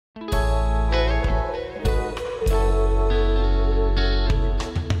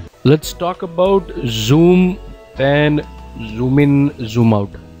Let's talk about zoom and zoom in, zoom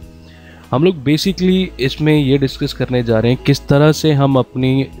out. हम लोग basically इसमें ये डिस्कस करने जा रहे हैं किस तरह से हम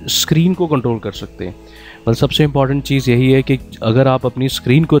अपनी स्क्रीन को कंट्रोल कर सकते हैं। मतलब सबसे इम्पॉर्टेंट चीज़ यही है कि अगर आप अपनी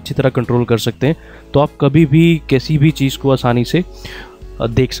स्क्रीन को अच्छी तरह कंट्रोल कर सकते हैं तो आप कभी भी किसी भी चीज़ को आसानी से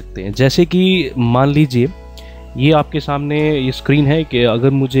देख सकते हैं। जैसे कि मान लीजिए ये आपके सामने ये स्क्रीन है कि अगर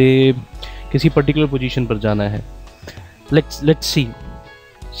मुझे किसी पर्टिकुलर पोजीशन पर जाना है, लेट्स सी।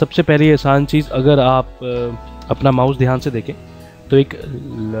 सबसे पहले आसान चीज़, अगर आप अपना माउस ध्यान से देखें तो एक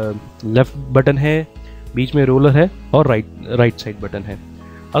लेफ़्ट बटन है, बीच में रोलर है और राइट साइड बटन है।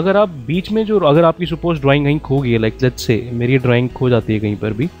 अगर आप बीच में अगर आपकी सपोज ड्राइंग कहीं खो गई है, लाइक लेट्स से मेरी ड्राइंग खो जाती है कहीं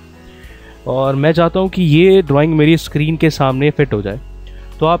पर भी और मैं चाहता हूँ कि ये ड्राइंग मेरी स्क्रीन के सामने फिट हो जाए,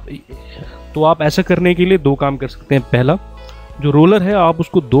 तो आप ऐसा करने के लिए दो काम कर सकते हैं। पहला, जो रोलर है आप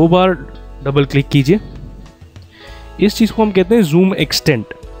उसको 2 बार डबल क्लिक कीजिए। इस चीज़ को हम कहते हैं जूम एक्सटेंड।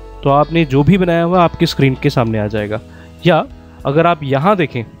 तो आपने जो भी बनाया हुआ आपकी स्क्रीन के सामने आ जाएगा। या अगर आप यहाँ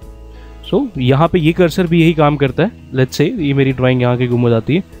देखें, यहाँ पे ये कर्सर भी यही काम करता है। लेट्स से ये मेरी ड्राइंग यहाँ की गुम हो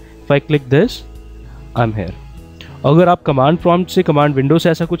जाती है। If I click this, I am here. अगर आप कमांड प्रॉम्प्ट से, कमांड विंडो से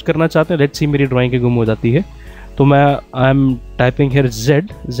ऐसा कुछ करना चाहते हैं, लेट्स सी मेरी ड्राइंग की गुम हो जाती है, तो मैं I am typing hair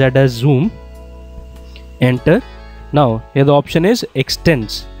Z as zoom, enter. Now here the option is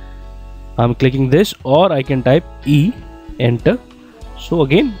extends. I'm clicking this or I can type E, enter. So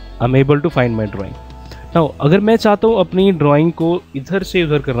again I'm able to find my drawing. Now अगर मैं चाहता हूँ अपनी drawing को इधर से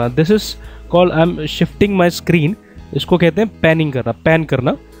उधर करना, this is called I am shifting my screen. इसको कहते हैं पैनिंग करना, पैन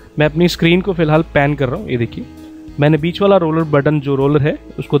करना। मैं अपनी स्क्रीन को फिलहाल पैन कर रहा हूँ। ये देखिए मैंने बीच वाला रोलर बटन, जो रोलर है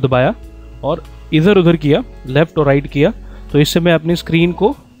उसको दबाया और इधर उधर किया, लेफ्ट और राइट किया, तो इससे मैं अपनी स्क्रीन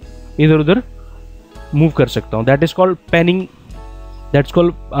को इधर उधर मूव कर सकता हूँ। That is called panning. That's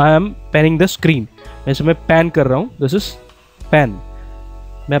called I am panning the screen. ऐसे मैं पैन कर रहा हूँ, दिस इज पैन।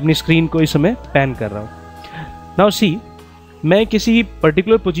 मैं अपनी स्क्रीन को इस समय पैन कर रहा हूँ। नाउ सी, मैं किसी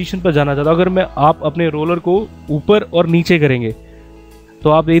पर्टिकुलर पोजीशन पर जाना चाहता हूँ। अगर आप अपने रोलर को ऊपर और नीचे करेंगे तो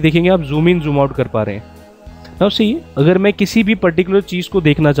आप ये देखेंगे आप जूम इन जूम आउट कर पा रहे हैं। नाउ सी, अगर मैं किसी भी पर्टिकुलर चीज़ को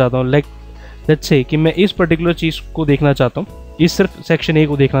देखना चाहता हूँ, लाइक लेट्स से कि मैं इस पर्टिकुलर चीज़ को देखना चाहता हूँ, इस सिर्फ सेक्शन ए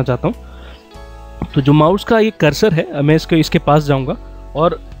को देखना चाहता हूँ, तो जो माउस का ये कर्सर है, मैं इसके पास जाऊँगा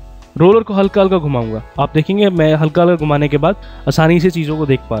और रोलर को हल्का हल्का घुमाऊँगा। आप देखेंगे मैं हल्का हल्का घुमाने के बाद आसानी से चीज़ों को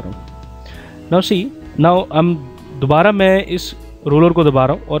देख पा रहा हूँ। नाउ सी, नाउ दोबारा मैं इस रोलर को दबा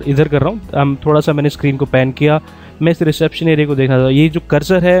रहा हूँ और इधर कर रहा हूँ। थोड़ा सा मैंने स्क्रीन को पैन किया, मैं इस रिसेप्शन एरिया को देखना था। ये जो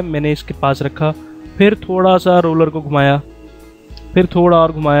कर्सर है मैंने इसके पास रखा, फिर थोड़ा सा रोलर को घुमाया, फिर थोड़ा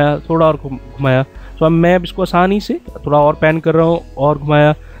और घुमाया, थोड़ा और घुमाया। तो अब मैं इसको आसानी से थोड़ा और पैन कर रहा हूँ और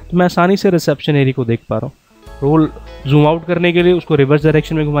घुमाया, तो मैं आसानी से रिसेप्शन एरिया को देख पा रहा हूँ। रोल जूम आउट करने के लिए उसको रिवर्स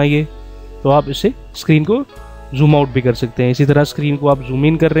डायरेक्शन में घुमाइए तो आप इससे स्क्रीन को जूम आउट भी कर सकते हैं। इसी तरह स्क्रीन को आप जूम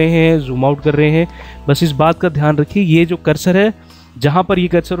इन कर रहे हैं, जूम आउट कर रहे हैं। बस इस बात का ध्यान रखिए, ये जो कर्सर है, जहाँ पर ये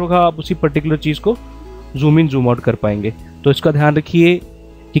कर्सर होगा आप उसी पर्टिकुलर चीज़ को जूम इन जूम आउट कर पाएंगे। तो इसका ध्यान रखिए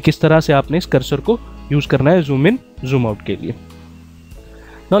कि किस तरह से आपने इस कर्सर को यूज़ करना है जूम इन जूम आउट के लिए।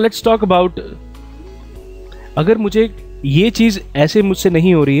 नाउ लेट्स टॉक अबाउट, अगर मुझे ये चीज़ ऐसे मुझसे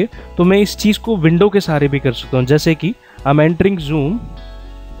नहीं हो रही है तो मैं इस चीज़ को विंडो के सहारे भी कर सकता हूँ। जैसे कि आई एम एंटरिंग जूम,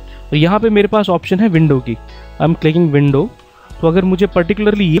 तो यहाँ पे मेरे पास ऑप्शन है विंडो की। I am clicking window. तो अगर मुझे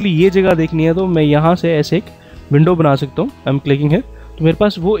पर्टिकुलरली ये जगह देखनी है तो मैं यहाँ से ऐसे एक विंडो बना सकता हूँ। आई एम क्लिकिंग है, तो मेरे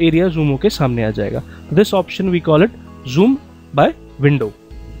पास वो एरिया जूम होकर सामने आ जाएगा। This option we call it zoom bye window.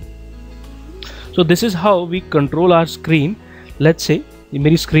 So this is how we control our screen. Let's say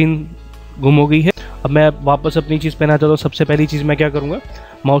मेरी स्क्रीन गुम हो गई है, अब मैं वापस अपनी चीज़ पहना चाहता हूँ। सबसे पहली चीज़ मैं क्या करूँगा,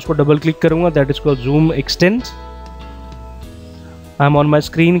 माउस को डबल क्लिक करूँगा, that is called zoom x tends. I am on my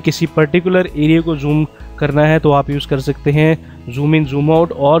screen. किसी पर्टिकुलर एरिया को जूम करना है तो आप यूज़ कर सकते हैं जूम इन जूम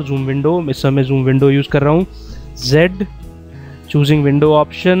आउट और जूम विंडो। इस समय जूम विंडो यूज़ कर रहा हूँ। Z, choosing window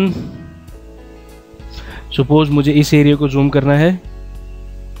option. Suppose मुझे इस एरिया को जूम करना है,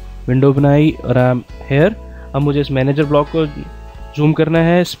 विंडो बनाई और आई एम हेयर। अब मुझे इस मैनेजर ब्लॉक को जूम करना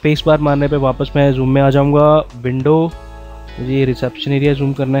है, स्पेस बार मारने पे वापस मैं जूम में आ जाऊंगा। विंडो, मुझे ये रिसेप्शन एरिया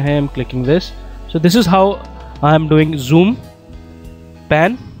जूम करना है, I am clicking this. So this is how I am doing zoom,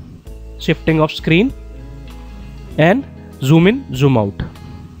 pan, shifting of screen and zoom in zoom out.